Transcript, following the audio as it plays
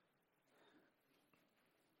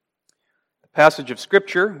Passage of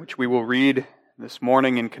Scripture, which we will read this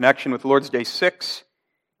morning in connection with Lord's Day 6,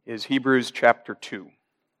 is Hebrews chapter 2.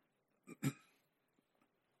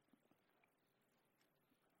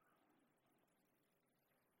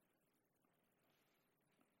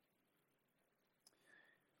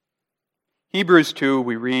 Hebrews 2,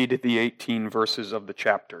 we read the 18 verses of the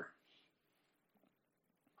chapter.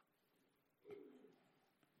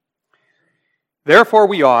 Therefore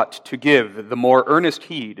we ought to give the more earnest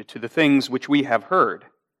heed to the things which we have heard,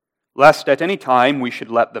 lest at any time we should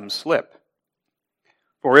let them slip.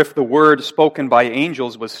 For if the word spoken by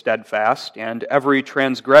angels was steadfast, and every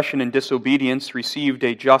transgression and disobedience received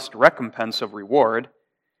a just recompense of reward,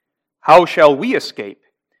 how shall we escape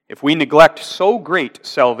if we neglect so great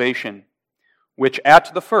salvation, which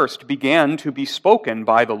at the first began to be spoken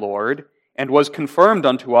by the Lord, and was confirmed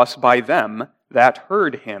unto us by them that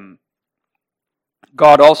heard him?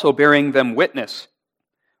 God also bearing them witness,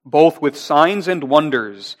 both with signs and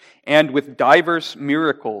wonders, and with divers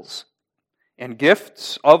miracles, and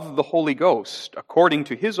gifts of the Holy Ghost, according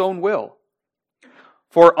to his own will.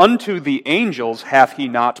 For unto the angels hath he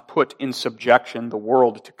not put in subjection the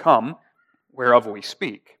world to come, whereof we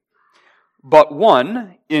speak. But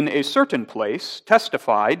one, in a certain place,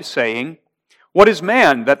 testified, saying, What is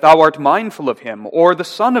man, that thou art mindful of him, or the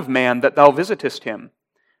son of man, that thou visitest him?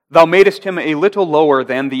 Thou madest him a little lower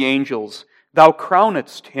than the angels. Thou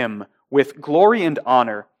crownedst him with glory and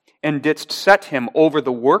honor, and didst set him over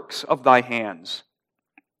the works of thy hands.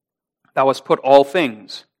 Thou hast put all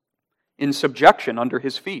things in subjection under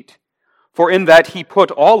his feet. For in that he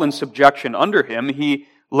put all in subjection under him, he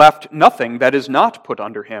left nothing that is not put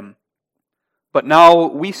under him. But now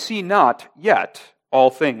we see not yet all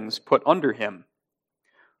things put under him.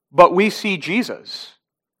 But we see Jesus,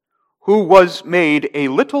 who was made a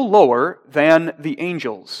little lower than the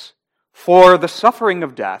angels, for the suffering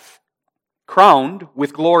of death, crowned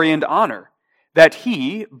with glory and honor, that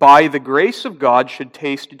he, by the grace of God, should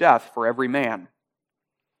taste death for every man.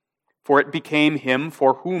 For it became him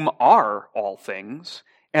for whom are all things,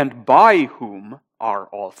 and by whom are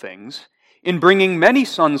all things, in bringing many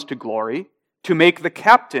sons to glory, to make the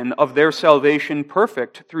captain of their salvation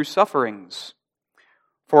perfect through sufferings.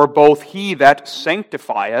 For both he that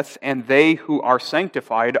sanctifieth and they who are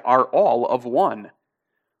sanctified are all of one.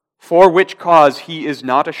 For which cause he is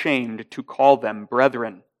not ashamed to call them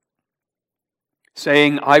brethren,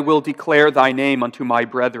 saying, I will declare thy name unto my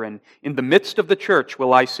brethren. In the midst of the church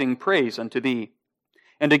will I sing praise unto thee.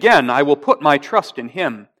 And again, I will put my trust in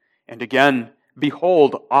him. And again,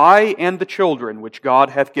 behold, I and the children which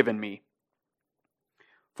God hath given me.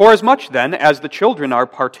 Forasmuch then as the children are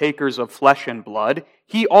partakers of flesh and blood,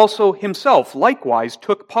 he also himself likewise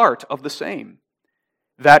took part of the same,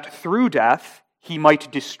 that through death he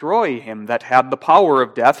might destroy him that had the power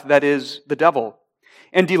of death, that is, the devil,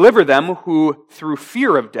 and deliver them who through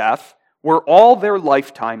fear of death were all their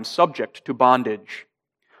lifetime subject to bondage.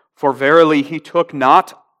 For verily he took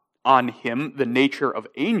not on him the nature of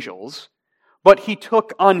angels, but he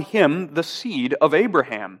took on him the seed of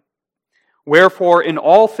Abraham. Wherefore in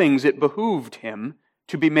all things it behooved him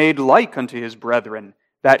to be made like unto his brethren,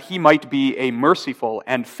 that he might be a merciful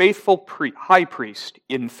and faithful high priest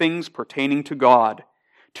in things pertaining to God,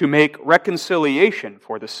 to make reconciliation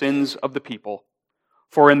for the sins of the people.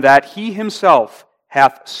 For in that he himself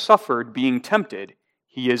hath suffered being tempted,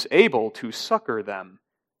 he is able to succor them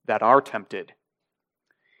that are tempted.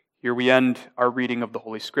 Here we end our reading of the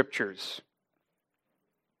Holy Scriptures.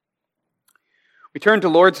 We turn to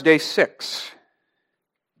Lord's Day 6.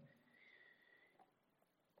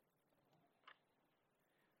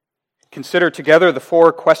 Consider together the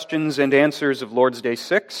 4 questions and answers of Lord's Day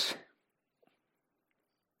 6.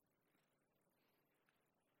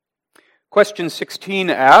 Question 16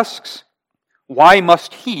 asks, why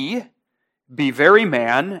must he be very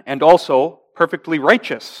man and also perfectly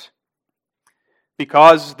righteous?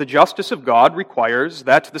 Because the justice of God requires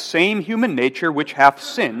that the same human nature which hath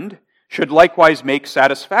sinned should likewise make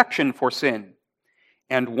satisfaction for sin,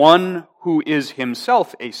 and one who is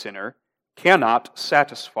himself a sinner cannot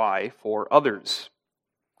satisfy for others.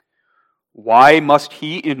 Why must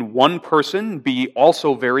he in one person be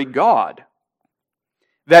also very God?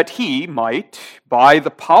 That he might, by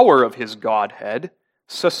the power of his Godhead,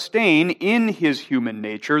 sustain in his human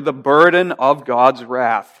nature the burden of God's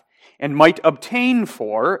wrath, and might obtain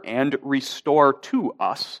for and restore to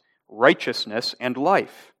us righteousness and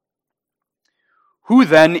life. Who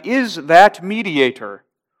then is that mediator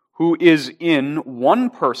who is in one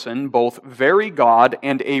person both very God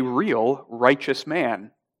and a real righteous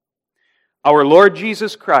man? Our Lord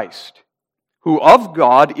Jesus Christ, who of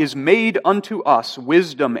God is made unto us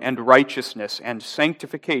wisdom and righteousness and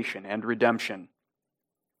sanctification and redemption.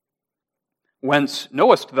 Whence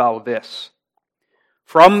knowest thou this?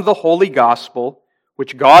 From the holy gospel,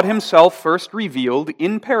 which God himself first revealed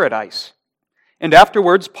in paradise, and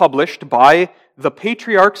afterwards published by the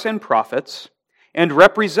patriarchs and prophets, and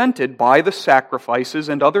represented by the sacrifices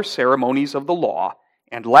and other ceremonies of the law,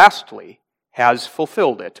 and lastly, has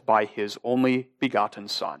fulfilled it by his only begotten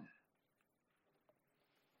Son.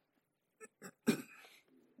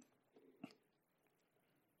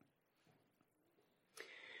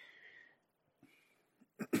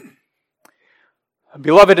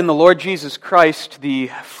 Beloved in the Lord Jesus Christ, the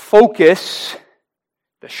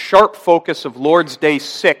sharp focus of Lord's Day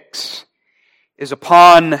 6 is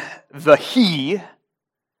upon the He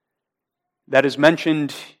that is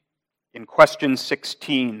mentioned in question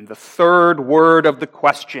 16, the third word of the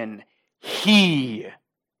question, He.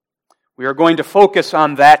 We are going to focus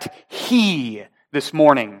on that He this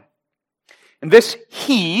morning. And this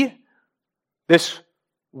He, this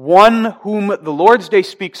one whom the Lord's Day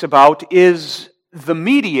speaks about, is the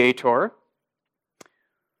mediator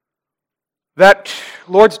that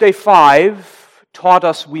Lord's Day 5 taught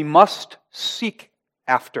us we must seek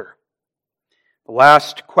after. The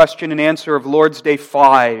last question and answer of Lord's Day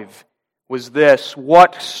 5 was this: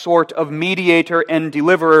 what sort of mediator and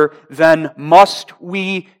deliverer then must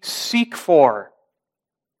we seek for?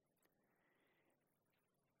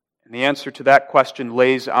 And the answer to that question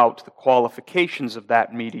lays out the qualifications of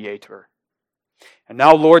that mediator. And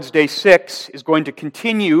now Lord's Day 6 is going to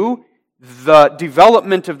continue the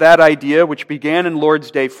development of that idea which began in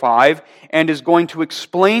Lord's Day 5 and is going to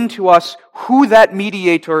explain to us who that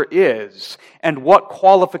mediator is and what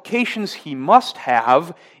qualifications he must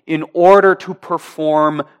have in order to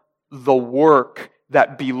perform the work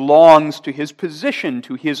that belongs to his position,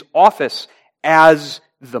 to his office as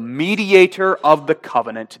the mediator of the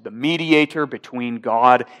covenant, the mediator between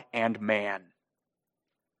God and man.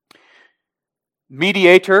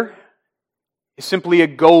 Mediator is simply a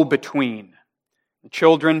go-between. The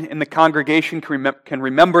children in the congregation can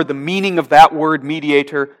remember the meaning of that word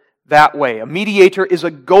mediator that way. A mediator is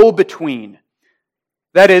a go-between.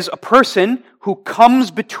 That is, a person who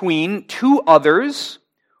comes between two others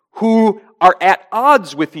who are at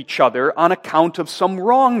odds with each other on account of some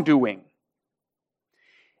wrongdoing.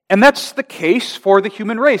 And that's the case for the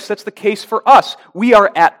human race. That's the case for us. We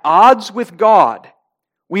are at odds with God.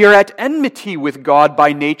 We are at enmity with God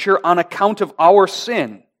by nature on account of our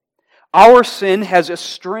sin. Our sin has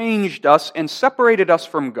estranged us and separated us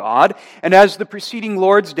from God, and as the preceding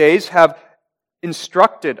Lord's days have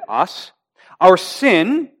instructed us, our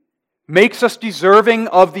sin makes us deserving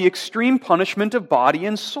of the extreme punishment of body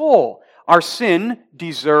and soul. Our sin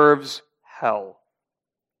deserves hell.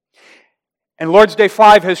 And Lord's Day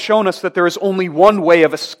 5 has shown us that there is only one way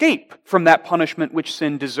of escape from that punishment which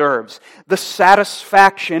sin deserves: the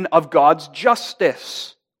satisfaction of God's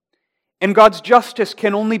justice. And God's justice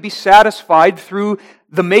can only be satisfied through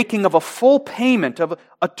the making of a full payment of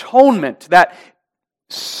atonement that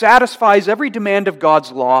satisfies every demand of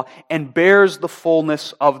God's law and bears the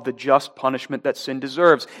fullness of the just punishment that sin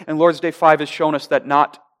deserves. And Lord's Day 5 has shown us that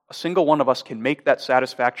not a single one of us can make that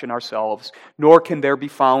satisfaction ourselves, nor can there be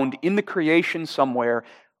found in the creation somewhere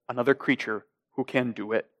another creature who can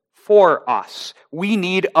do it for us. We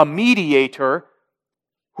need a mediator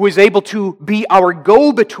who is able to be our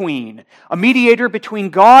go-between, a mediator between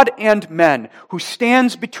God and men, who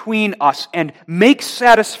stands between us and makes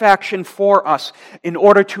satisfaction for us in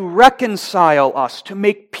order to reconcile us, to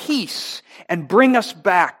make peace, and bring us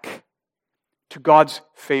back to God's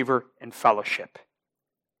favor and fellowship.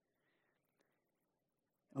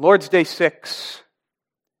 Lord's Day 6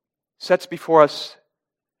 sets before us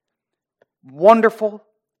wonderful,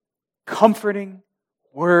 comforting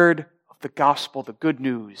word of the gospel, the good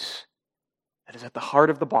news that is at the heart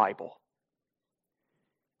of the Bible.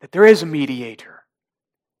 That there is a mediator.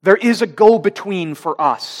 There is a go-between for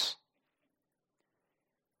us.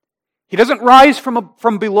 He doesn't rise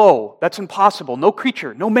from below. That's impossible. No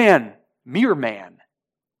creature, no man, mere man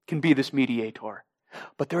can be this mediator.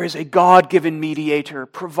 But there is a God-given mediator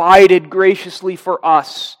provided graciously for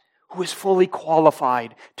us who is fully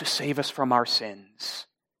qualified to save us from our sins.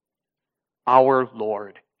 Our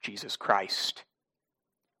Lord Jesus Christ.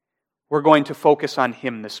 We're going to focus on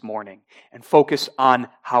Him this morning and focus on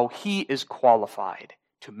how He is qualified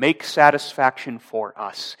to make satisfaction for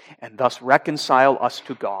us and thus reconcile us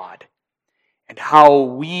to God, and how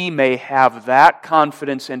we may have that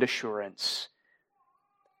confidence and assurance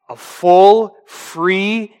of full,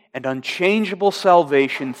 free, and unchangeable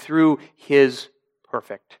salvation through His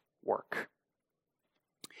perfect work.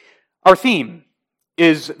 Our theme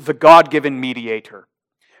is the God-given mediator.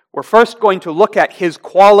 We're first going to look at his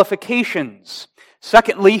qualifications.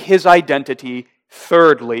 Secondly, his identity.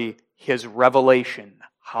 Thirdly, his revelation,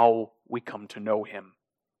 how we come to know him.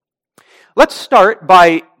 Let's start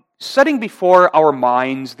by setting before our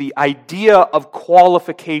minds the idea of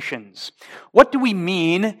qualifications. What do we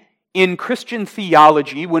mean in Christian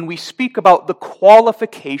theology when we speak about the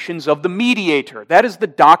qualifications of the mediator? That is the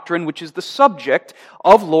doctrine which is the subject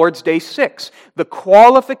of Lord's Day 6. The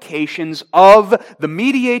qualifications of the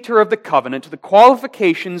mediator of the covenant, the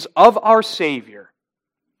qualifications of our Savior.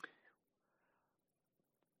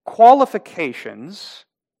 Qualifications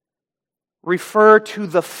refer to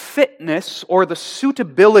the fitness or the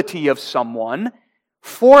suitability of someone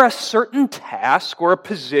for a certain task or a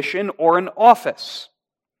position or an office.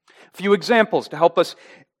 A few examples to help us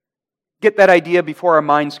get that idea before our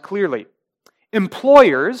minds clearly.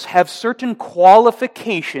 Employers have certain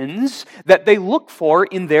qualifications that they look for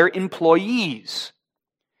in their employees.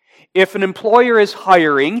 If an employer is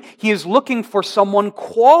hiring, he is looking for someone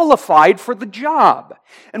qualified for the job.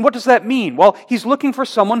 And what does that mean? Well, he's looking for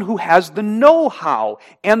someone who has the know-how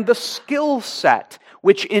and the skill set,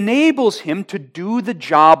 which enables him to do the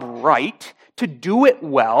job right, to do it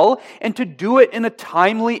well, and to do it in a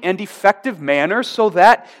timely and effective manner so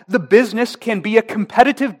that the business can be a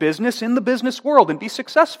competitive business in the business world and be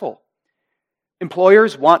successful.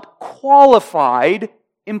 Employers want qualified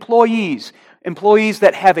employees. Employees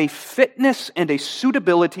that have a fitness and a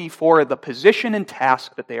suitability for the position and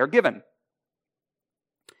task that they are given.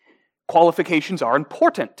 Qualifications are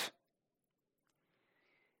important.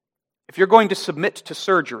 If you're going to submit to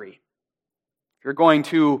surgery, if you're going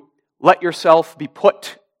to let yourself be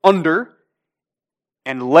put under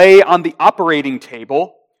and lay on the operating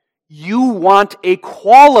table, you want a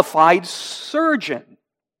qualified surgeon.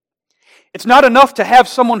 It's not enough to have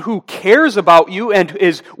someone who cares about you and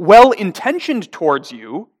is well-intentioned towards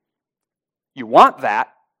you. You want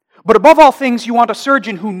that. But above all things, you want a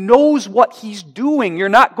surgeon who knows what he's doing. You're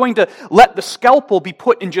not going to let the scalpel be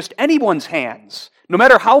put in just anyone's hands. No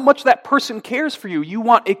matter how much that person cares for you, you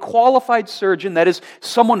want a qualified surgeon that is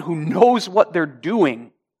someone who knows what they're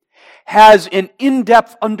doing, has an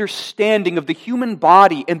in-depth understanding of the human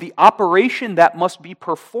body and the operation that must be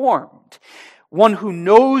performed. One who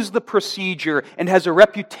knows the procedure and has a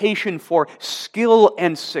reputation for skill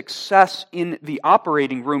and success in the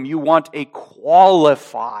operating room. You want a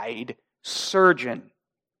qualified surgeon.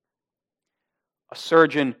 A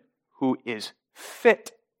surgeon who is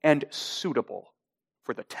fit and suitable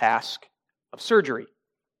for the task of surgery.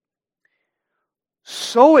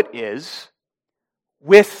 So it is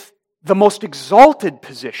with the most exalted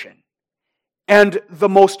position and the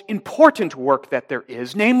most important work that there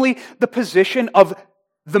is, namely the position of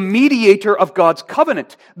the mediator of God's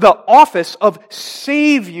covenant, the office of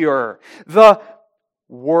Savior, the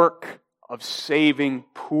work of saving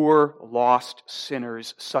poor, lost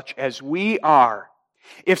sinners such as we are.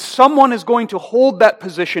 If someone is going to hold that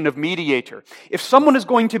position of mediator, if someone is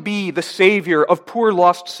going to be the Savior of poor,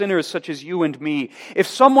 lost sinners such as you and me, if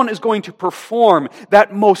someone is going to perform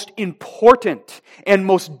that most important and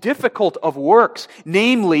most difficult of works,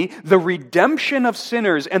 namely the redemption of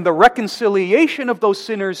sinners and the reconciliation of those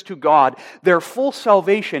sinners to God, their full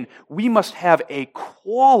salvation, we must have a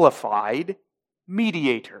qualified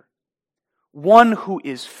mediator, one who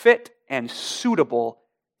is fit and suitable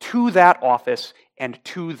to that office and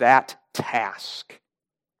to that task.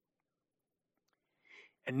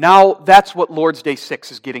 And now that's what Lord's Day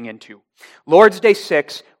 6 is getting into. Lord's Day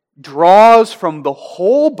 6 draws from the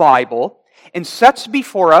whole Bible and sets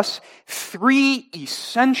before us three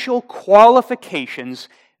essential qualifications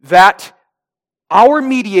that our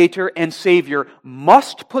mediator and Savior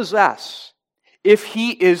must possess if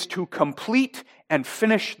he is to complete and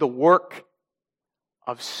finish the work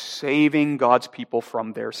of saving God's people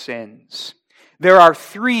from their sins. There are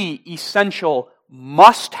three essential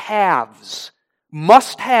must-haves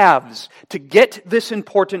to get this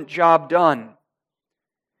important job done.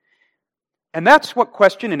 And that's what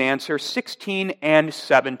question and answer 16 and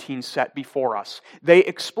 17 set before us. They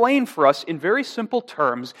explain for us in very simple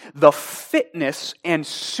terms the fitness and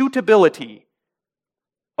suitability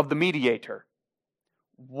of the mediator.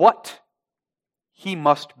 What he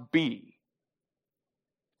must be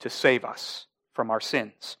to save us from our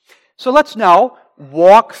sins. So let's now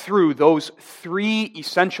walk through those three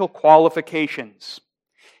essential qualifications.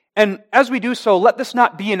 And as we do so, let this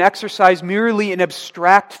not be an exercise merely in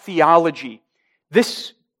abstract theology.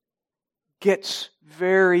 This gets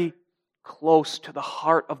very close to the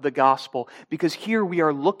heart of the gospel, because here we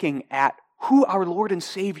are looking at who our Lord and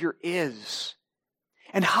Savior is.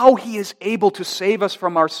 and how He is able to save us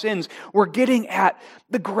from our sins, we're getting at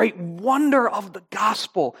the great wonder of the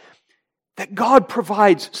gospel, that God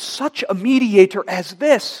provides such a mediator as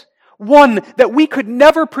this, one that we could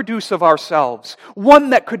never produce of ourselves, one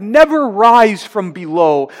that could never rise from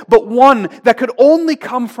below, but one that could only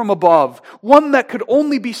come from above, one that could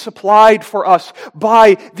only be supplied for us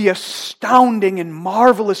by the astounding and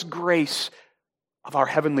marvelous grace of our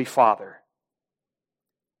Heavenly Father.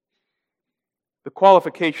 The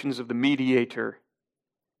qualifications of the mediator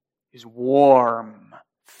is warm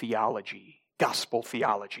theology, gospel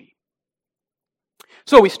theology.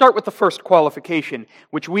 So we start with the first qualification,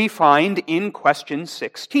 which we find in question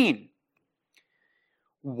 16.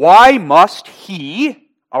 Why must He,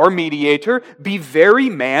 our mediator, be very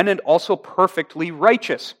man and also perfectly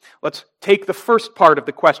righteous? Let's take the first part of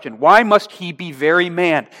the question. Why must He be very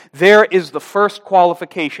man? There is the first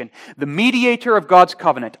qualification. The mediator of God's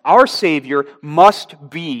covenant, our Savior, must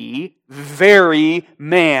be very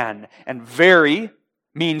man. And very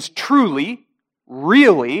means truly,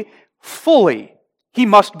 really, fully. He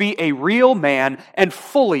must be a real man and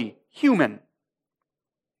fully human.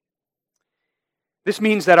 This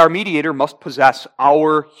means that our mediator must possess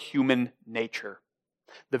our human nature.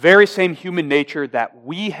 The very same human nature that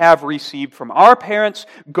we have received from our parents,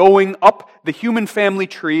 going up the human family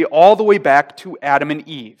tree all the way back to Adam and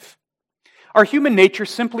Eve. Our human nature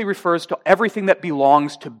simply refers to everything that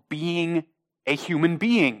belongs to being a human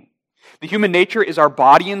being. The human nature is our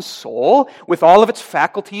body and soul, with all of its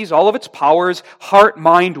faculties, all of its powers, heart,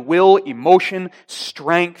 mind, will, emotion,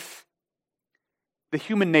 strength. The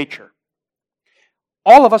human nature.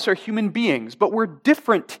 All of us are human beings, but we're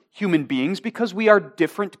different human beings because we are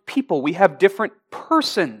different people. We have different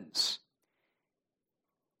persons.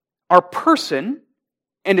 Our person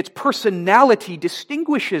and its personality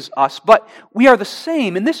distinguishes us, but we are the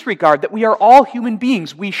same in this regard, that we are all human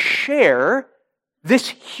beings. We share this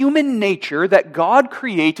human nature that God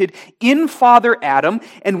created in Father Adam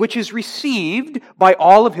and which is received by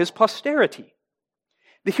all of his posterity.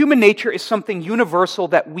 The human nature is something universal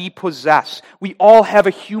that we possess. We all have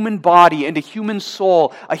a human body and a human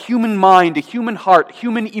soul, a human mind, a human heart,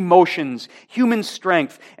 human emotions, human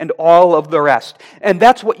strength, and all of the rest. And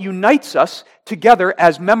that's what unites us together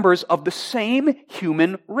as members of the same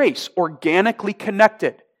human race, organically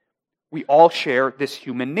connected. We all share this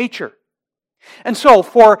human nature. And so,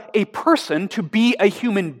 for a person to be a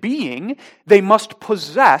human being, they must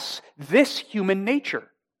possess this human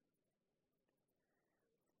nature.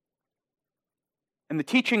 And the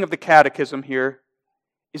teaching of the Catechism here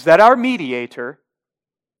is that our mediator,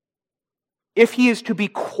 if he is to be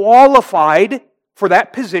qualified for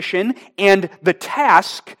that position and the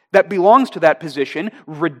task that belongs to that position,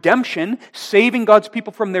 redemption, saving God's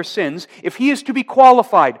people from their sins, if he is to be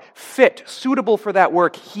qualified, fit, suitable for that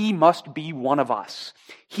work, he must be one of us.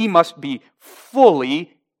 He must be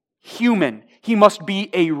fully human. He must be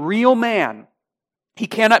a real man. He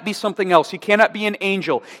cannot be something else. He cannot be an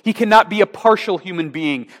angel. He cannot be a partial human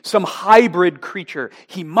being, some hybrid creature.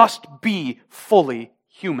 He must be fully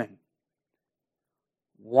human.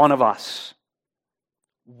 One of us.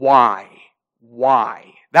 Why?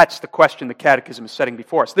 Why? That's the question the Catechism is setting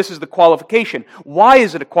before us. This is the qualification. Why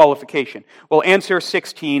is it a qualification? Well, answer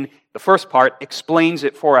 16, the first part, explains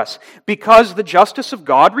it for us. Because the justice of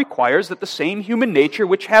God requires that the same human nature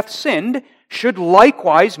which hath sinned should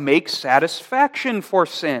likewise make satisfaction for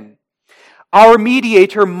sin. Our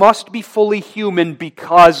mediator must be fully human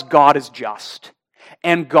because God is just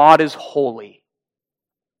and God is holy.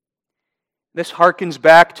 This harkens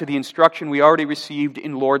back to the instruction we already received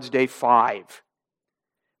in Lord's Day 5.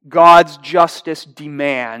 God's justice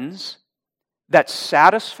demands that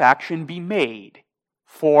satisfaction be made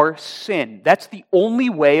for sin. That's the only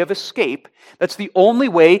way of escape. That's the only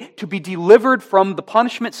way to be delivered from the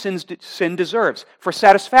punishment sin deserves, for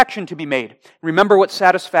satisfaction to be made. Remember what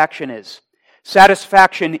satisfaction is.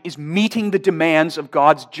 Satisfaction is meeting the demands of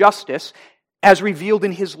God's justice as revealed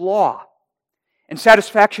in His law. And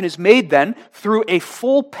satisfaction is made then through a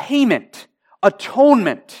full payment,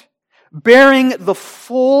 atonement, bearing the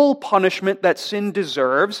full punishment that sin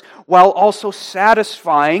deserves, while also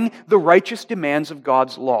satisfying the righteous demands of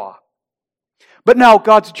God's law. But now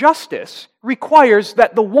God's justice requires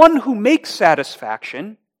that the one who makes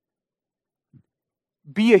satisfaction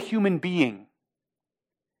be a human being.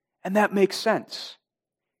 And that makes sense.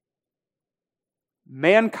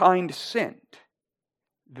 Mankind sinned.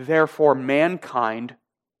 Therefore, mankind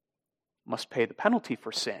must pay the penalty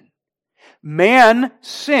for sin. Man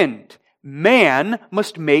sinned. Man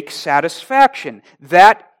must make satisfaction.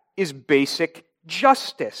 That is basic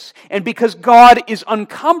justice. And because God is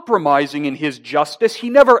uncompromising in His justice, He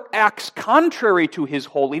never acts contrary to His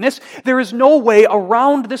holiness. There is no way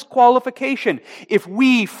around this qualification. If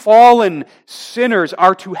we fallen sinners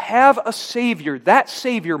are to have a Savior, that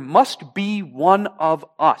Savior must be one of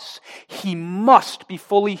us. He must be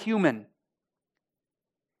fully human.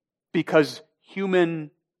 Because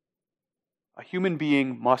a human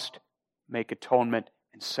being must make atonement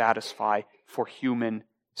and satisfy for human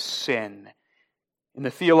sin. In the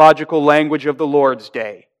theological language of the Lord's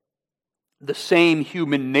day, the same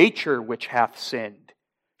human nature which hath sinned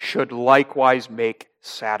should likewise make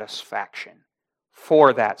satisfaction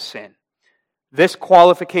for that sin. This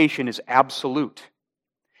qualification is absolute.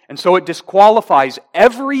 And so it disqualifies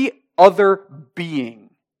every other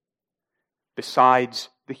being besides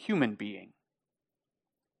the human being.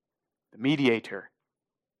 The mediator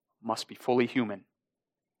must be fully human.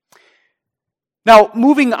 Now,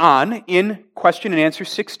 moving on in question and answer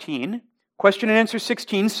 16, question and answer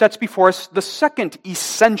 16 sets before us the second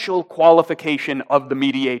essential qualification of the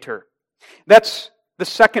mediator. That's the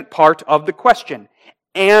second part of the question,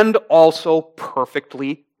 and also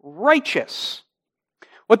perfectly righteous.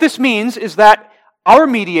 What this means is that our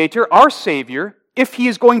mediator, our Savior, if He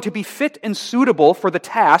is going to be fit and suitable for the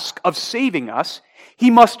task of saving us, He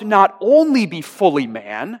must not only be fully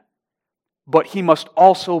man, but He must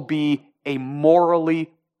also be a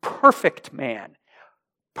morally perfect man,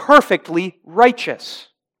 perfectly righteous.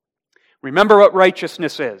 Remember what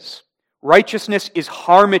righteousness is. Righteousness is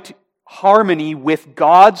harmony with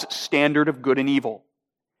God's standard of good and evil.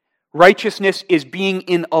 Righteousness is being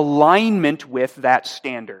in alignment with that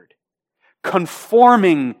standard,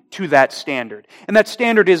 conforming to that standard. And that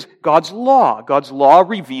standard is God's law. God's law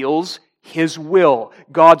reveals His will.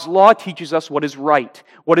 God's law teaches us what is right,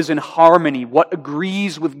 what is in harmony, what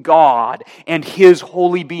agrees with God and His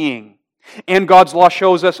holy being. And God's law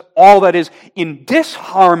shows us all that is in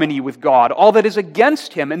disharmony with God, all that is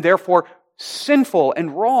against Him and therefore sinful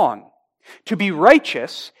and wrong. To be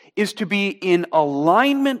righteous is to be in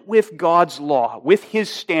alignment with God's law, with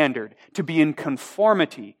His standard, to be in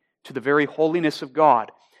conformity to the very holiness of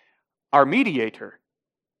God. Our mediator,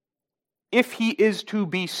 if He is to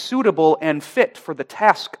be suitable and fit for the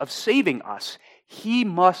task of saving us, He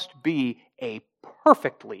must be a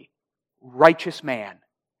perfectly righteous man,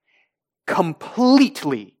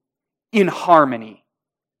 completely in harmony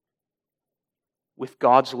with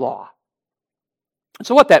God's law. And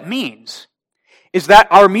so what that means is that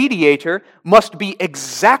our mediator must be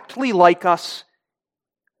exactly like us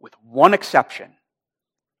with one exception: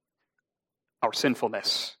 our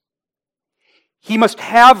sinfulness. He must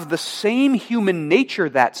have the same human nature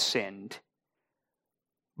that sinned,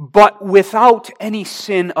 but without any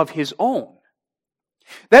sin of his own.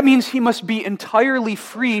 That means he must be entirely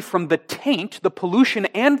free from the taint, the pollution,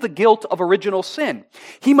 and the guilt of original sin.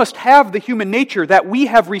 He must have the human nature that we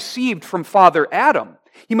have received from Father Adam.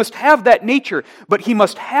 He must have that nature, but he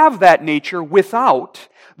must have that nature without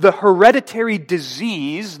the hereditary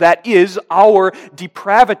disease that is our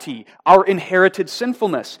depravity, our inherited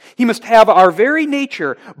sinfulness. He must have our very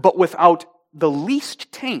nature, but without the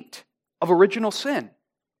least taint of original sin.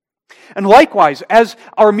 And likewise, as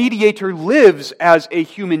our mediator lives as a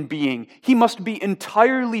human being, he must be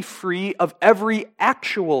entirely free of every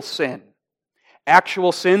actual sin.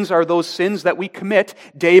 Actual sins are those sins that we commit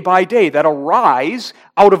day by day, that arise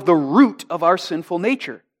out of the root of our sinful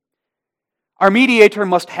nature. Our mediator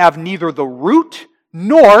must have neither the root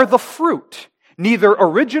nor the fruit, neither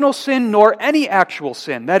original sin nor any actual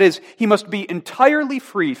sin. That is, he must be entirely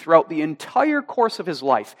free throughout the entire course of his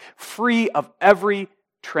life, free of every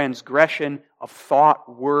transgression of thought,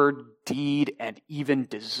 word, deed, and even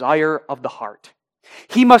desire of the heart.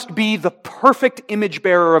 He must be the perfect image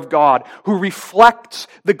bearer of God, who reflects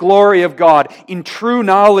the glory of God in true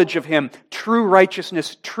knowledge of Him, true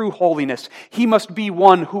righteousness, true holiness. He must be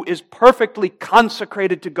one who is perfectly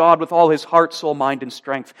consecrated to God with all his heart, soul, mind, and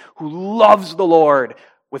strength, who loves the Lord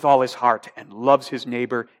with all his heart and loves his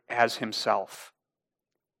neighbor as himself.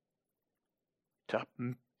 To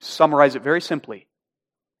summarize it very simply,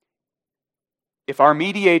 if our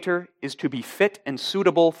mediator is to be fit and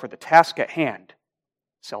suitable for the task at hand,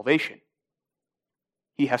 salvation,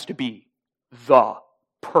 he has to be the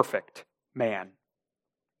perfect man.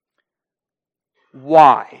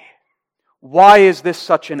 Why? Why is this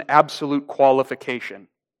such an absolute qualification?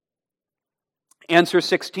 Answer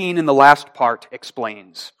 16 in the last part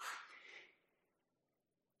explains.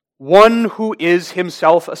 One who is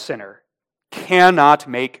himself a sinner cannot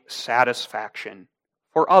make satisfaction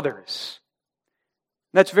for others.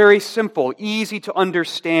 That's very simple, easy to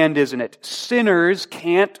understand, isn't it? Sinners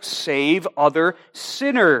can't save other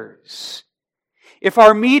sinners. If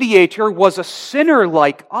our mediator was a sinner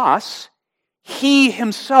like us, he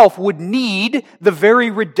himself would need the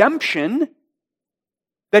very redemption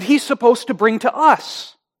that he's supposed to bring to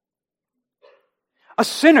us. A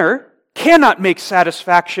sinner cannot make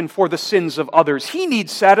satisfaction for the sins of others. He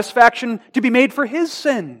needs satisfaction to be made for his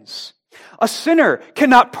sins. A sinner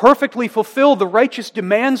cannot perfectly fulfill the righteous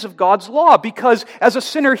demands of God's law because as a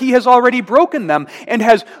sinner he has already broken them and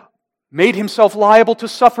has made himself liable to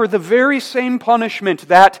suffer the very same punishment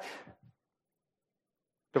that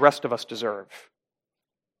the rest of us deserve.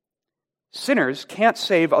 Sinners can't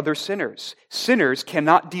save other sinners. Sinners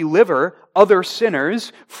cannot deliver other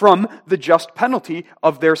sinners from the just penalty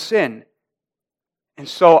of their sin. And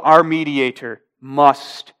so our mediator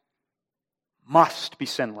must be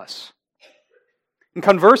sinless. And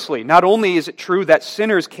conversely, not only is it true that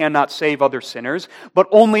sinners cannot save other sinners, but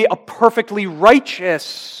only a perfectly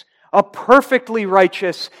righteous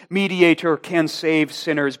mediator can save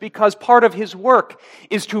sinners, because part of his work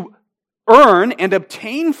is to earn and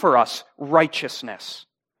obtain for us righteousness.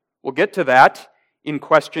 We'll get to that in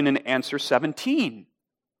question and answer 17.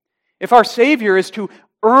 If our Savior is to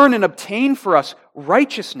earn and obtain for us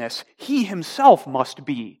righteousness, he himself must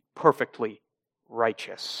be perfectly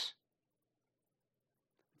righteous.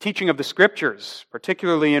 Teaching of the Scriptures,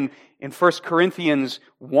 particularly in 1 Corinthians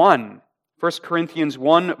 1, 1 Corinthians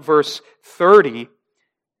 1 verse 30,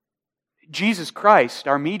 Jesus Christ,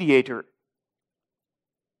 our mediator,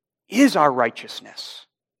 is our righteousness.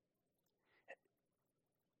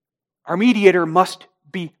 Our mediator must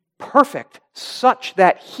be perfect, such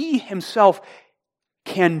that he himself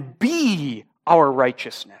can be our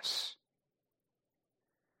righteousness.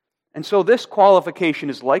 And so this qualification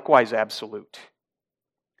is likewise absolute.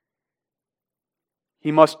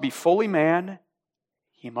 He must be fully man,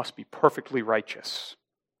 he must be perfectly righteous.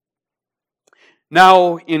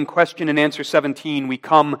 Now, in question and answer 17, we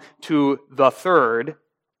come to the third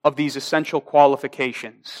of these essential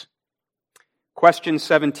qualifications. Question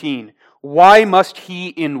 17. Why must he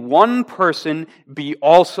in one person be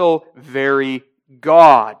also very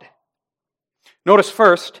God? Notice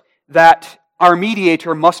first that our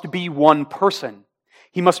mediator must be one person.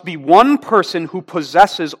 He must be one person who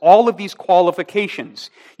possesses all of these qualifications.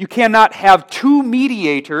 You cannot have two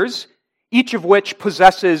mediators, each of which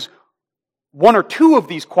possesses one or two of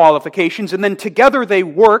these qualifications, and then together they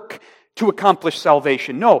work to accomplish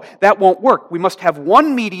salvation. No, that won't work. We must have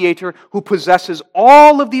one mediator who possesses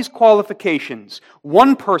all of these qualifications.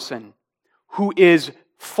 One person who is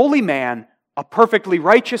fully man, a perfectly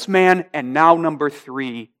righteous man, and now number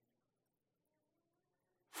 3,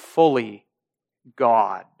 fully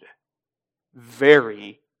God.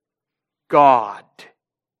 Very God.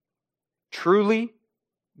 Truly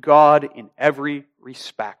God in every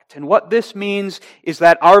respect. And what this means is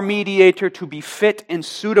that our mediator, to be fit and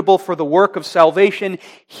suitable for the work of salvation,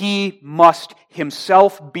 he must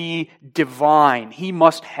himself be divine. He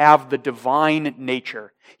must have the divine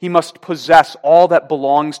nature. He must possess all that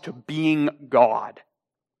belongs to being God.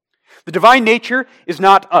 The divine nature is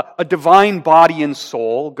not a divine body and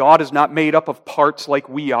soul. God is not made up of parts like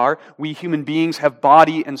we are. We human beings have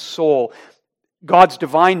body and soul. God's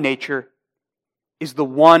divine nature is the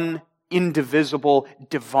one indivisible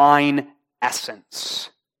divine essence.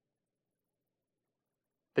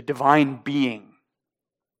 The divine being.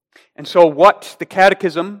 And so what the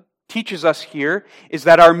Catechism teaches us here is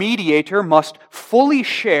that our mediator must fully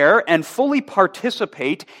share and fully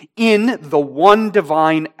participate in the one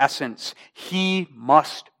divine essence. He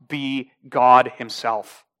must be God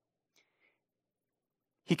himself.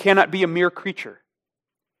 He cannot be a mere creature.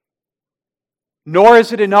 Nor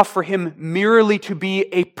is it enough for him merely to be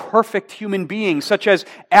a perfect human being, such as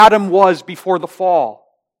Adam was before the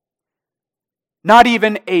fall. Not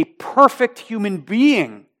even a perfect human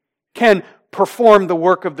being can perform the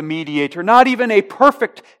work of the mediator. Not even a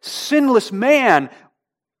perfect, sinless man.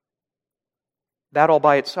 That all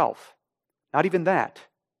by itself, not even that,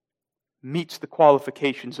 meets the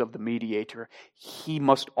qualifications of the mediator. He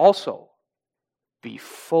must also be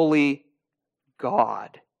fully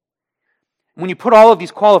God. When you put all of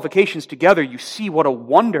these qualifications together, you see what a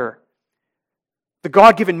wonder the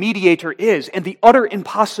God-given mediator is, and the utter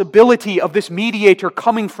impossibility of this mediator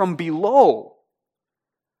coming from below.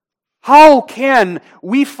 How can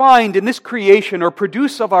we find in this creation or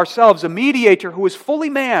produce of ourselves a mediator who is fully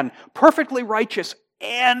man, perfectly righteous,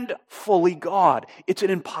 and fully God? It's an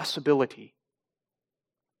impossibility.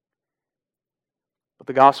 But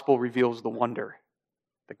the gospel reveals the wonder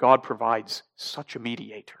that God provides such a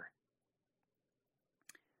mediator.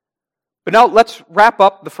 But now let's wrap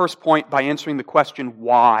up the first point by answering the question,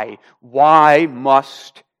 why? Why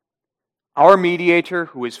must our mediator,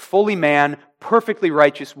 who is fully man, perfectly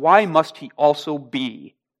righteous, why must he also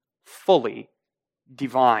be fully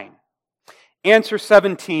divine? Answer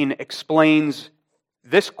 17 explains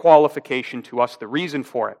this qualification to us, the reason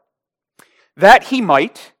for it. That he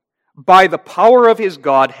might, by the power of his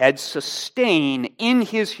Godhead, sustain in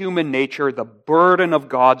his human nature the burden of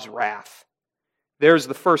God's wrath. There's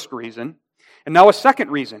the first reason. And now a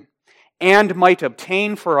second reason. And might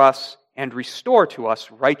obtain for us and restore to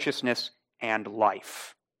us righteousness and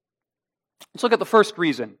life. Let's look at the first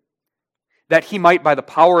reason. That he might, by the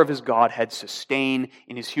power of his Godhead, sustain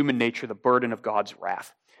in his human nature the burden of God's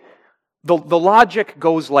wrath. The logic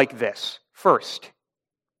goes like this. First,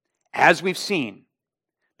 as we've seen,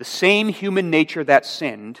 the same human nature that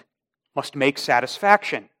sinned must make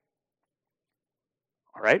satisfaction.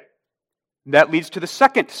 All right? That leads to the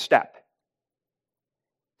second step.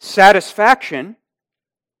 Satisfaction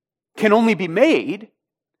can only be made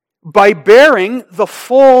by bearing the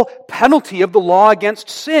full penalty of the law against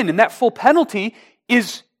sin, and that full penalty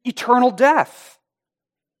is eternal death.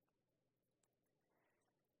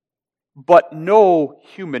 But no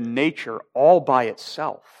human nature all by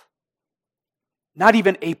itself, not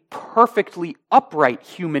even a perfectly upright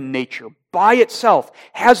human nature by itself,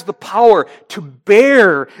 has the power to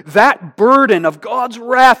bear that burden of God's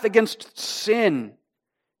wrath against sin,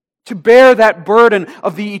 to bear that burden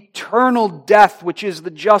of the eternal death, which is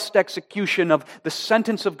the just execution of the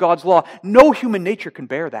sentence of God's law. No human nature can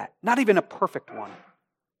bear that, not even a perfect one.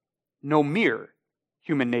 No mere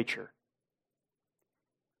human nature.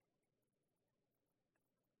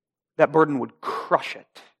 That burden would crush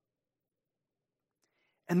it.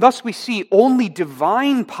 And thus we see only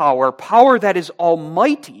divine power, power that is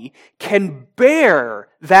almighty, can bear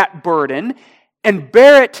that burden and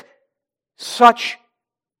bear it such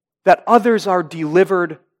that others are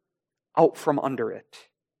delivered out from under it.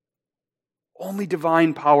 Only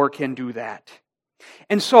divine power can do that.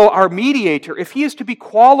 And so our mediator, if he is to be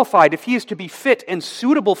qualified, if he is to be fit and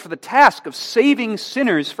suitable for the task of saving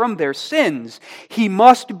sinners from their sins, he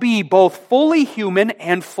must be both fully human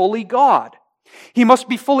and fully God. He must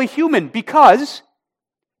be fully human because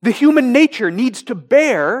the human nature needs to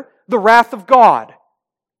bear the wrath of God.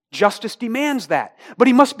 Justice demands that. But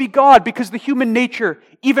he must be God because the human nature,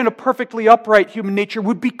 even a perfectly upright human nature,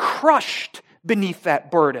 would be crushed beneath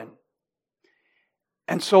that burden.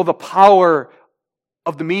 And so the power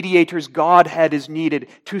of the mediator's Godhead is needed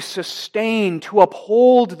to sustain, to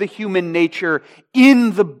uphold the human nature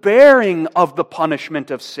in the bearing of the punishment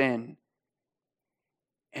of sin.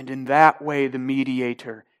 And in that way, the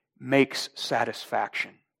mediator makes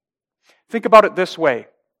satisfaction. Think about it this way.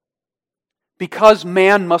 Because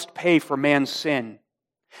man must pay for man's sin,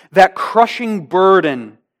 that crushing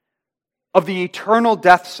burden of the eternal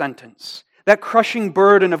death sentence, that crushing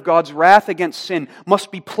burden of God's wrath against sin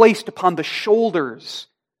must be placed upon the shoulders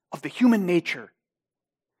of the human nature.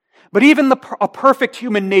 But even a perfect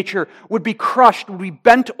human nature would be crushed, would be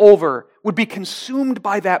bent over, would be consumed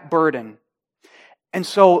by that burden. And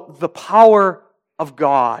so the power of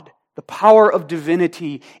God, the power of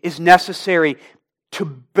divinity is necessary to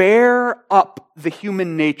bear up the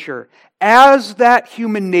human nature as that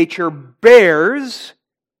human nature bears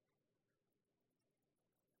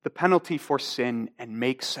the penalty for sin and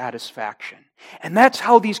makes satisfaction. And that's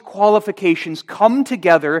how these qualifications come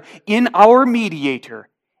together in our mediator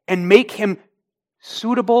and make him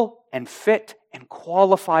suitable and fit and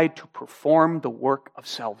qualified to perform the work of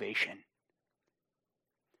salvation.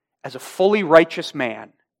 As a fully righteous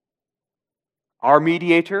man, our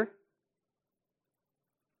mediator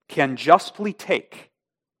can justly take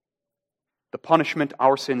the punishment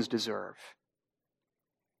our sins deserve.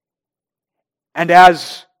 And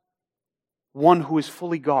as one who is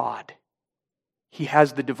fully God, he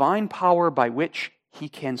has the divine power by which he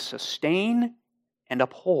can sustain and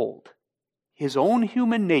uphold his own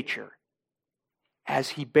human nature as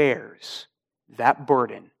he bears that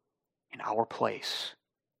burden in our place.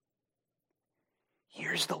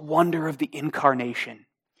 Here's the wonder of the incarnation.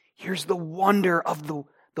 Here's the wonder of the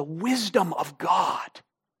wisdom of God.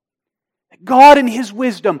 God in His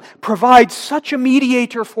wisdom provides such a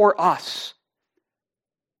mediator for us.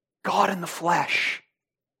 God in the flesh,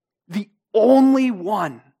 the only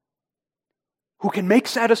one who can make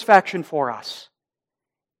satisfaction for us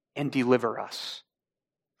and deliver us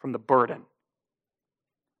from the burden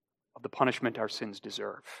of the punishment our sins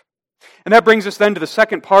deserve. And that brings us then to the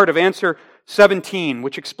second part of answer 17,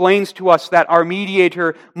 which explains to us that our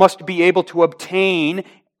mediator must be able to obtain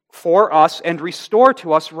for us and restore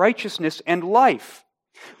to us righteousness and life.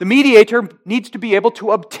 The mediator needs to be able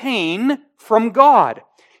to obtain from God.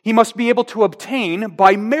 He must be able to obtain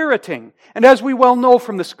by meriting. And as we well know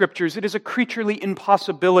from the Scriptures, it is a creaturely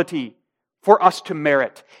impossibility for us to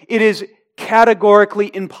merit. It is categorically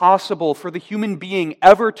impossible for the human being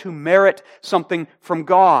ever to merit something from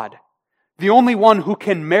God. The only one who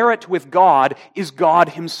can merit with God is God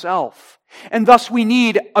Himself. And thus we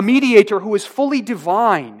need a mediator who is fully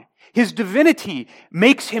divine. His divinity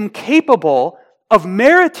makes Him capable of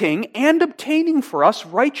meriting and obtaining for us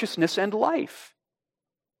righteousness and life.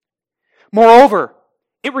 Moreover,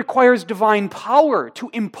 it requires divine power to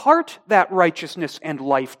impart that righteousness and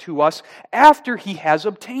life to us after He has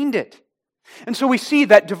obtained it. And so we see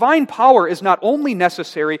that divine power is not only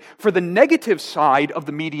necessary for the negative side of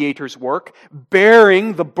the mediator's work,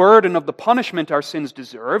 bearing the burden of the punishment our sins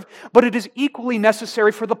deserve, but it is equally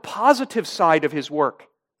necessary for the positive side of His work,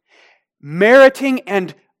 meriting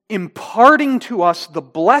and imparting to us the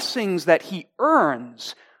blessings that He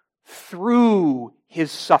earns through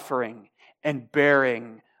His suffering and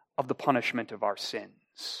bearing of the punishment of our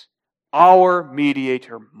sins. Our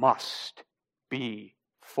mediator must be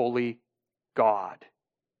fully God.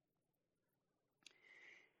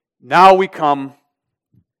 Now we come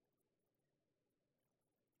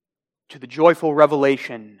to the joyful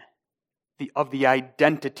revelation of the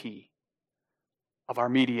identity of our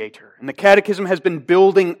mediator. And the Catechism has been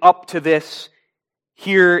building up to this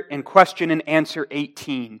here in question and answer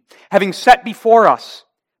 18, having set before us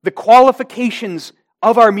the qualifications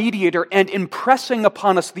of our mediator and impressing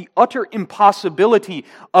upon us the utter impossibility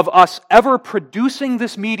of us ever producing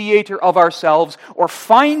this mediator of ourselves or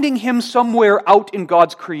finding him somewhere out in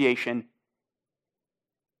God's creation.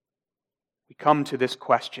 We come to this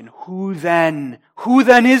question, who then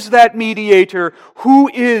is that mediator? Who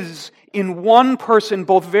is in one person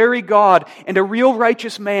both very God and a real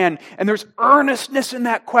righteous man? And there's earnestness in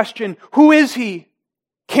that question. Who is He?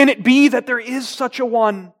 Can it be that there is such a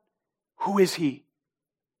one? Who is He?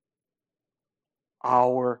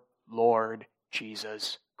 Our Lord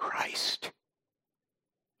Jesus Christ.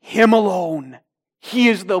 Him alone. He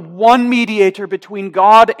is the one mediator between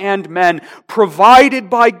God and men,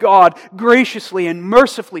 provided by God graciously and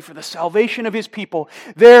mercifully for the salvation of His people.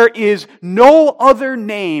 There is no other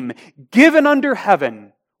name given under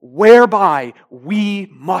heaven whereby we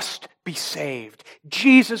must be saved.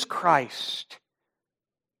 Jesus Christ.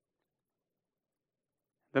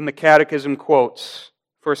 Then the Catechism quotes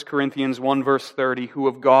 1 Corinthians 1 verse 30, who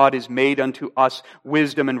of God is made unto us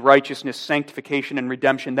wisdom and righteousness, sanctification and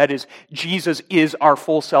redemption. That is, Jesus is our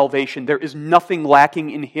full salvation. There is nothing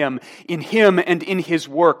lacking in Him and in His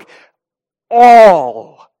work.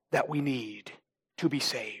 All that we need to be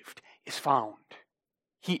saved is found.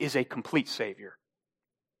 He is a complete Savior.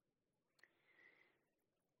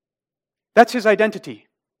 That's His identity.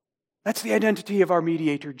 That's the identity of our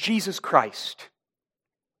mediator, Jesus Christ.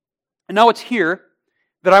 And now it's here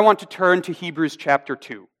that I want to turn to Hebrews chapter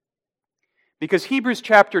 2. Because Hebrews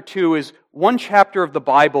chapter 2 is one chapter of the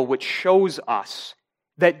Bible which shows us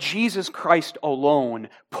that Jesus Christ alone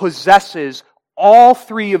possesses all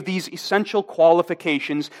three of these essential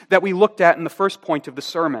qualifications that we looked at in the first point of the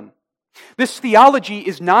sermon. This theology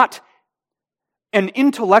is not an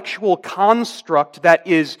intellectual construct that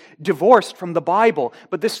is divorced from the Bible,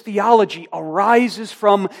 but this theology arises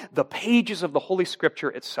from the pages of the Holy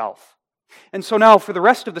Scripture itself. And so now, for the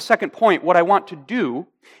rest of the second point, what I want to do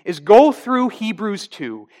is go through Hebrews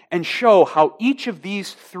 2 and show how each of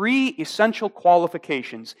these three essential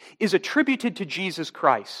qualifications is attributed to Jesus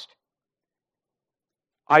Christ,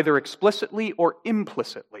 either explicitly or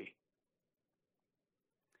implicitly.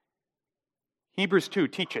 Hebrews 2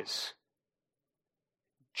 teaches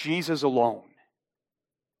Jesus alone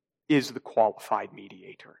is the qualified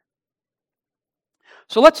mediator.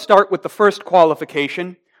 So let's start with the first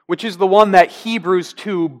qualification, which is the one that Hebrews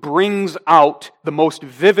 2 brings out the most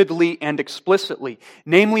vividly and explicitly,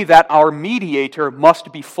 namely that our mediator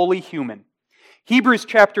must be fully human. Hebrews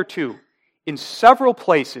chapter 2, in several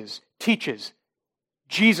places, teaches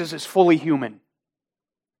Jesus is fully human.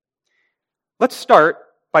 Let's start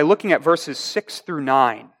by looking at verses 6 through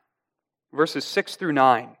 9. Verses 6 through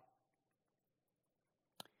 9.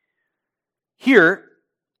 Here,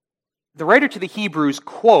 the writer to the Hebrews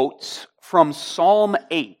quotes from Psalm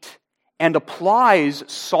 8 and applies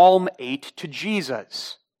Psalm 8 to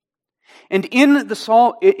Jesus. And in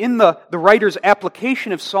the writer's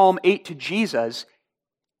application of Psalm 8 to Jesus,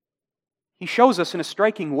 he shows us in a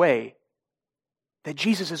striking way that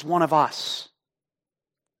Jesus is one of us.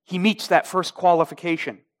 He meets that first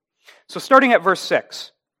qualification. So starting at verse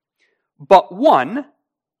 6, but one,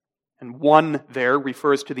 and one there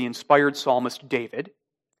refers to the inspired psalmist David,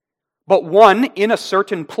 But one in a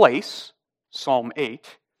certain place, Psalm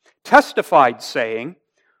 8, testified, saying,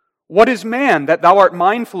 What is man that thou art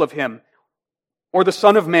mindful of him, or the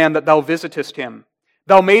Son of Man that thou visitest him?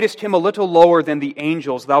 Thou madest him a little lower than the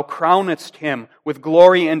angels. Thou crownedst him with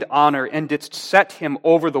glory and honor, and didst set him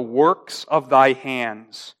over the works of thy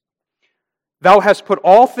hands. Thou hast put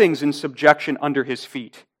all things in subjection under his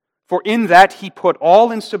feet. For in that he put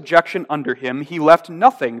all in subjection under him, he left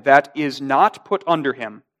nothing that is not put under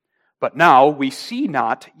him. But now we see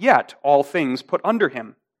not yet all things put under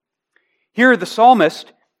him. Here the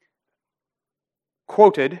psalmist,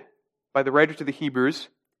 quoted by the writer to the Hebrews,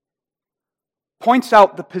 points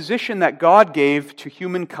out the position that God gave to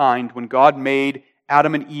humankind when God made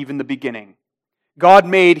Adam and Eve in the beginning. God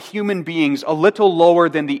made human beings a little lower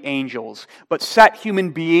than the angels, but set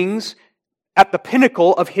human beings at the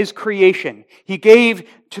pinnacle of His creation. He gave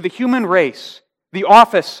to the human race the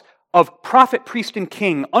office of prophet, priest, and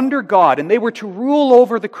king under God, and they were to rule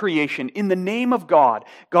over the creation in the name of God.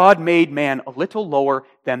 God made man a little lower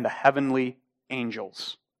than the heavenly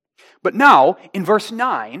angels. But now, in verse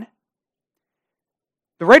 9,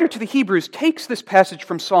 the writer to the Hebrews takes this passage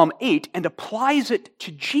from Psalm 8 and applies it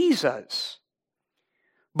to Jesus.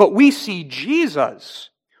 But we see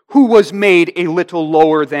Jesus, who was made a little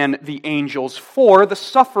lower than the angels for the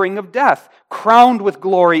suffering of death, crowned with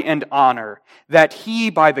glory and honor, that He,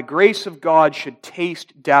 by the grace of God, should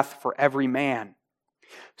taste death for every man.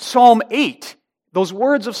 Psalm 8, those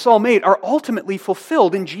words of Psalm 8 are ultimately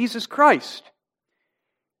fulfilled in Jesus Christ.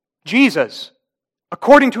 Jesus,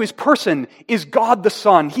 according to His person, is God the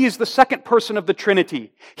Son. He is the second person of the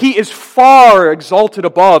Trinity. He is far exalted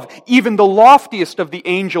above even the loftiest of the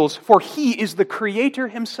angels, for He is the Creator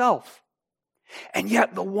Himself. And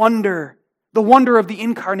yet the wonder of the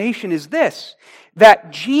incarnation is this,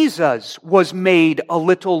 that Jesus was made a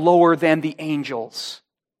little lower than the angels.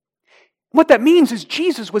 What that means is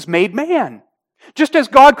Jesus was made man. Just as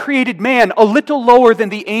God created man a little lower than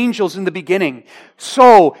the angels in the beginning,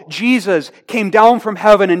 so Jesus came down from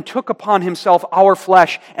heaven and took upon Himself our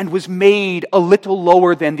flesh and was made a little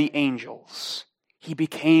lower than the angels. He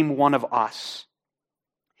became one of us.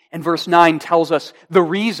 And verse 9 tells us the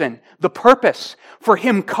reason, the purpose for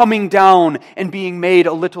Him coming down and being made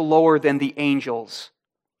a little lower than the angels.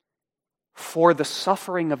 For the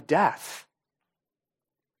suffering of death.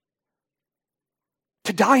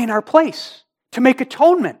 To die in our place. To make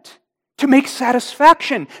atonement, to make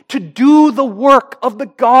satisfaction, to do the work of the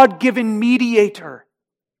God-given mediator.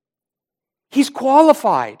 He's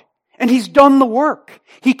qualified, and He's done the work.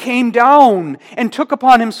 He came down and took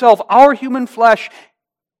upon Himself our human flesh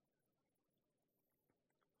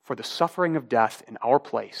for the suffering of death in our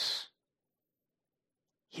place.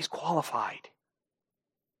 He's qualified.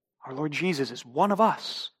 Our Lord Jesus is one of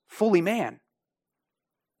us, fully man.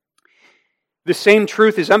 The same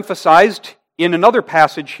truth is emphasized in another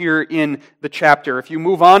passage here in the chapter. If you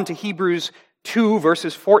move on to Hebrews 2,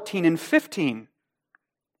 verses 14 and 15.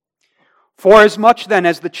 For as much then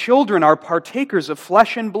as the children are partakers of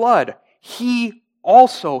flesh and blood, He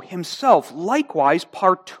also Himself likewise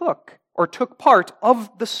took part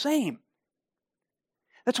of the same.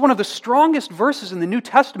 That's one of the strongest verses in the New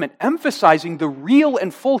Testament, emphasizing the real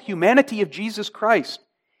and full humanity of Jesus Christ.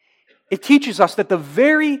 It teaches us that the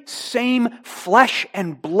very same flesh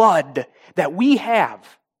and blood that we have,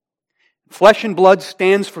 flesh and blood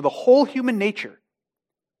stands for the whole human nature,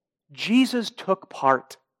 Jesus took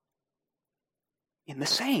part in the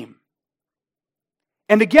same.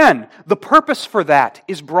 And again, the purpose for that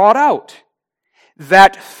is brought out,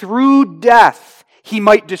 that through death He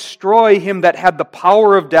might destroy him that had the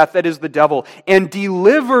power of death, that is the devil, and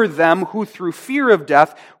deliver them who through fear of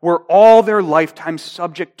death were all their lifetime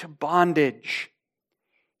subject to bondage.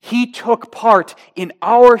 He took part in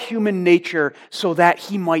our human nature so that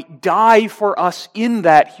He might die for us in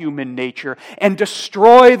that human nature and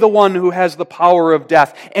destroy the one who has the power of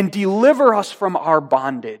death and deliver us from our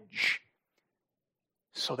bondage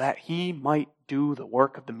so that He might do the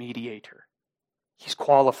work of the mediator. He's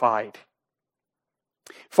qualified.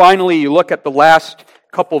 Finally, you look at the last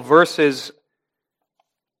couple verses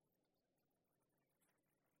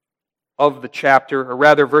of the chapter, or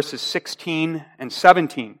rather verses 16 and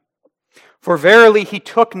 17. For verily He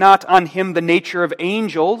took not on Him the nature of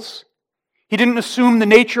angels. He didn't assume the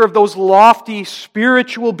nature of those lofty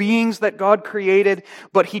spiritual beings that God created,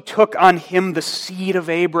 but He took on Him the seed of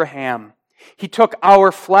Abraham. He took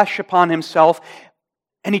our flesh upon Himself,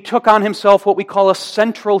 and He took on Himself what we call a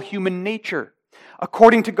central human nature.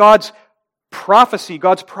 According to God's prophecy,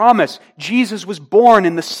 God's promise, Jesus was born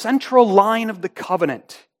in the central line of the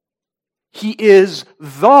covenant. He is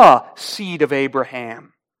the seed of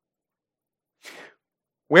Abraham.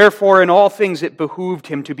 Wherefore in all things it behooved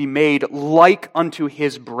him to be made like unto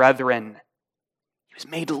his brethren. He was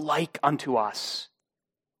made like unto us,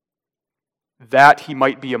 that he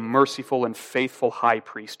might be a merciful and faithful high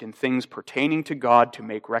priest in things pertaining to God, to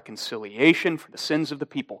make reconciliation for the sins of the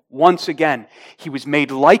people. Once again, he was made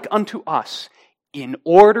like unto us in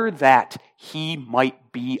order that he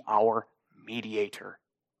might be our mediator.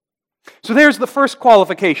 So there's the first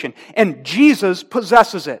qualification, and Jesus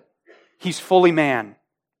possesses it. He's fully man.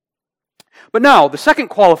 But now, the second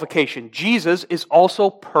qualification, Jesus is also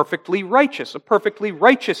perfectly righteous, a perfectly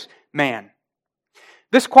righteous man.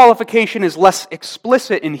 This qualification is less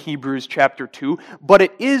explicit in Hebrews chapter 2, but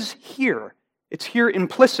it is here. It's here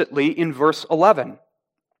implicitly in verse 11.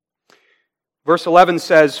 Verse 11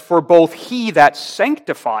 says, "For both he that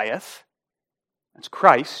sanctifieth," that's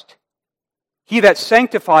Christ, "he that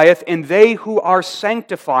sanctifieth and they who are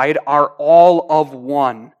sanctified are all of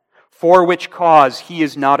one, for which cause he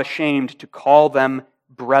is not ashamed to call them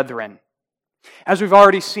brethren." As we've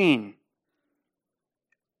already seen,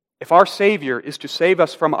 if our Savior is to save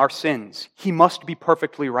us from our sins, he must be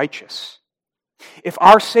perfectly righteous. If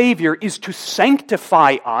our Savior is to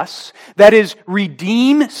sanctify us, that is,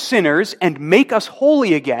 redeem sinners and make us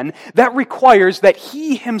holy again, that requires that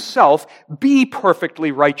he himself be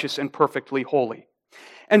perfectly righteous and perfectly holy.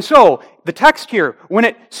 And so, the text here, when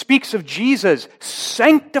it speaks of Jesus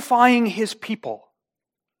sanctifying his people,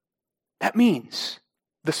 that means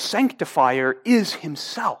the sanctifier is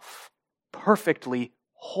himself perfectly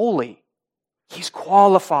holy. He's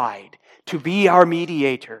qualified to be our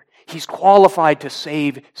mediator. He's qualified to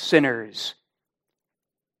save sinners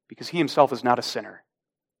because he himself is not a sinner.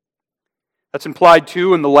 That's implied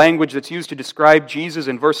too in the language that's used to describe Jesus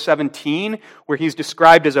in verse 17, where he's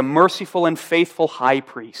described as a merciful and faithful high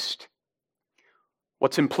priest.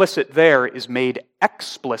 What's implicit there is made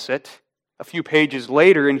explicit a few pages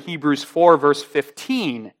later in Hebrews 4, verse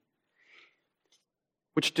 15,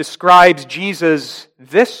 which describes Jesus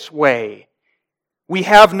this way: "We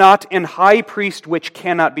have not an high priest which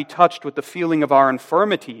cannot be touched with the feeling of our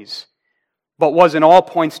infirmities, but was in all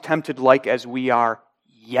points tempted like as we are,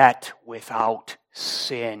 yet without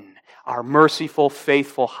sin." Our merciful,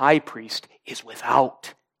 faithful high priest is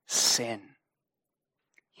without sin.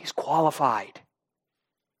 He's qualified.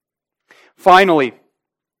 Finally,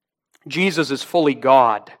 Jesus is fully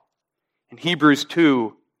God. And Hebrews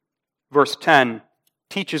 2, verse 10,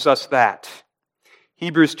 teaches us that.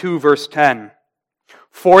 Hebrews 2, verse 10,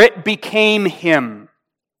 "For it became him,"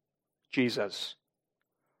 Jesus,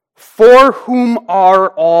 "for whom are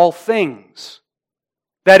all things."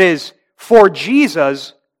 That is, for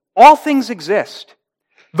Jesus, all things exist.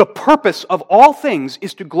 The purpose of all things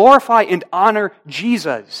is to glorify and honor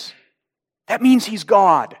Jesus. That means he's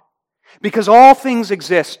God, because all things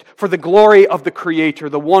exist for the glory of the Creator,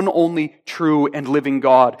 the one only true and living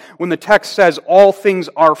God. When the text says all things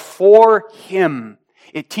are for him,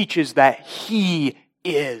 it teaches that he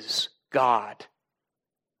is God.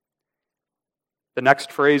 The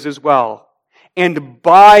next phrase as well, "and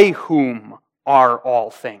by whom are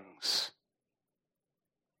all things."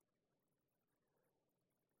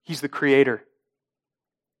 He's the Creator.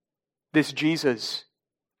 This Jesus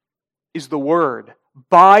is the Word,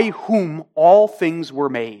 by whom all things were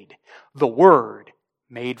made. The Word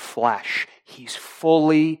made flesh. He's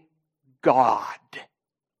fully God.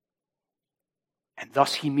 And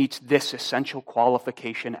thus he meets this essential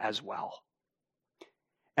qualification as well.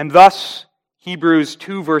 And thus, Hebrews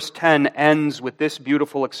 2 verse 10 ends with this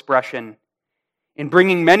beautiful expression: "In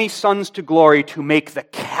bringing many sons to glory, to make the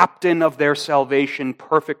captain of their salvation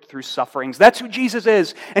perfect through sufferings." That's who Jesus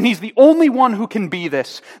is, and he's the only one who can be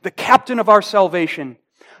this, the captain of our salvation,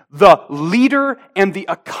 the leader and the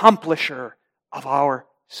accomplisher of our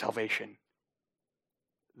salvation,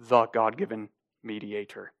 the God-given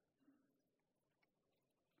mediator.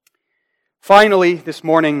 Finally, this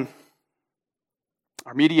morning,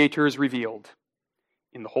 our mediator is revealed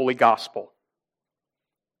in the Holy Gospel.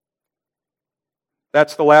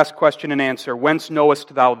 That's the last question and answer. Whence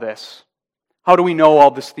knowest thou this? How do we know all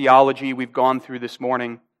this theology we've gone through this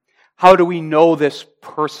morning? How do we know this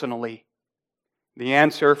personally? The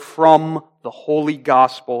answer: from the Holy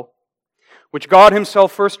Gospel, which God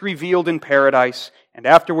himself first revealed in paradise and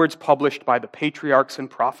afterwards published by the patriarchs and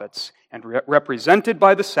prophets and represented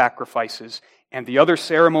by the sacrifices and the other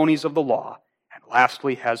ceremonies of the law, and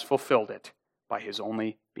lastly has fulfilled it by his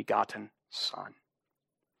only begotten Son.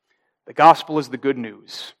 The gospel is the good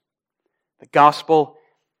news. The gospel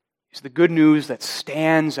is the good news that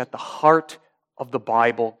stands at the heart of the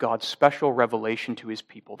Bible, God's special revelation to his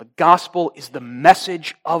people. The gospel is the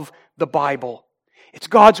message of the Bible. It's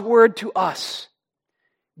God's word to us.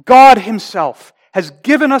 God Himself has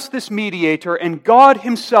given us this mediator, and God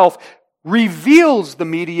Himself reveals the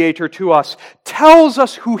mediator to us, tells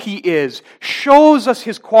us who He is, shows us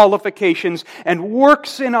His qualifications, and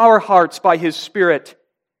works in our hearts by His Spirit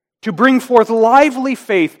to bring forth lively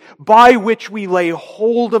faith by which we lay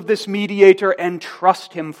hold of this mediator and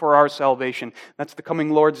trust Him for our salvation. That's the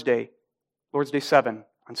coming Lord's Day 7,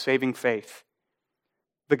 on saving faith.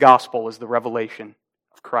 The gospel is the revelation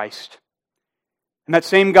of Christ. And that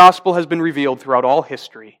same gospel has been revealed throughout all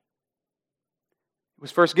history. It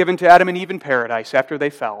was first given to Adam and Eve in paradise after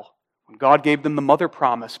they fell, when God gave them the mother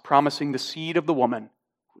promise, promising the seed of the woman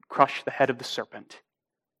who would crush the head of the serpent.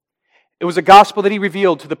 It was a gospel that He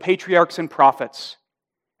revealed to the patriarchs and prophets,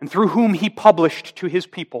 and through whom He published to His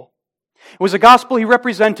people. It was a gospel He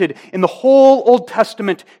represented in the whole Old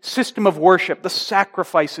Testament system of worship, the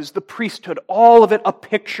sacrifices, the priesthood, all of it a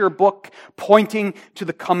picture book pointing to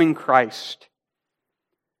the coming Christ.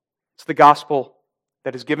 It's the gospel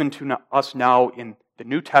that is given to us now in the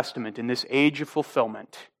New Testament, in this age of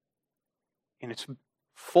fulfillment, in its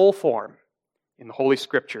full form in the Holy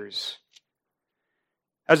Scriptures.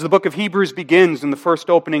 As the book of Hebrews begins in the first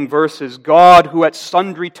opening verses, God, who at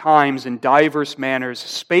sundry times in divers manners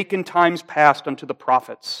spake in times past unto the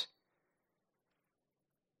prophets,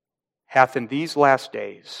 hath in these last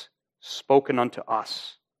days spoken unto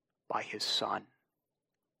us by His Son.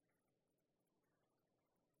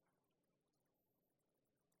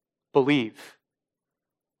 Believe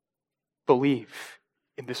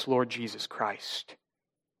in this Lord Jesus Christ.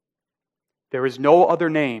 There is no other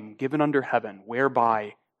name given under heaven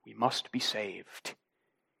whereby we must be saved.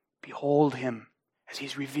 Behold Him as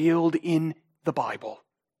He's revealed in the Bible.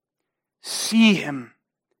 See Him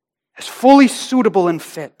as fully suitable and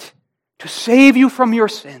fit to save you from your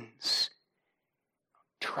sins.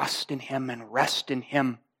 Trust in Him and rest in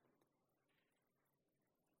Him.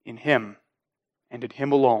 In Him and in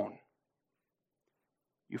Him alone,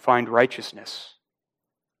 you find righteousness,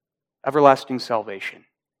 everlasting salvation,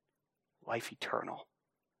 life eternal.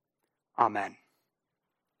 Amen.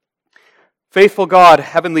 Faithful God,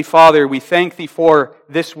 Heavenly Father, we thank Thee for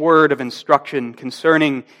this word of instruction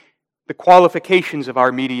concerning the qualifications of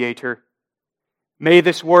our mediator. May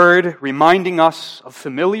this word, reminding us of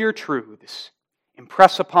familiar truths,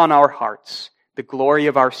 impress upon our hearts the glory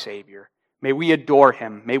of our Savior. May we adore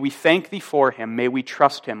Him. May we thank Thee for Him. May we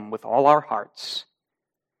trust Him with all our hearts.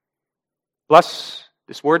 Bless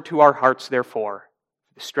this word to our hearts, therefore,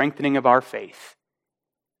 for the strengthening of our faith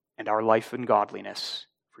and our life in godliness.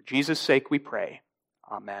 For Jesus' sake we pray.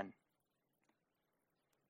 Amen.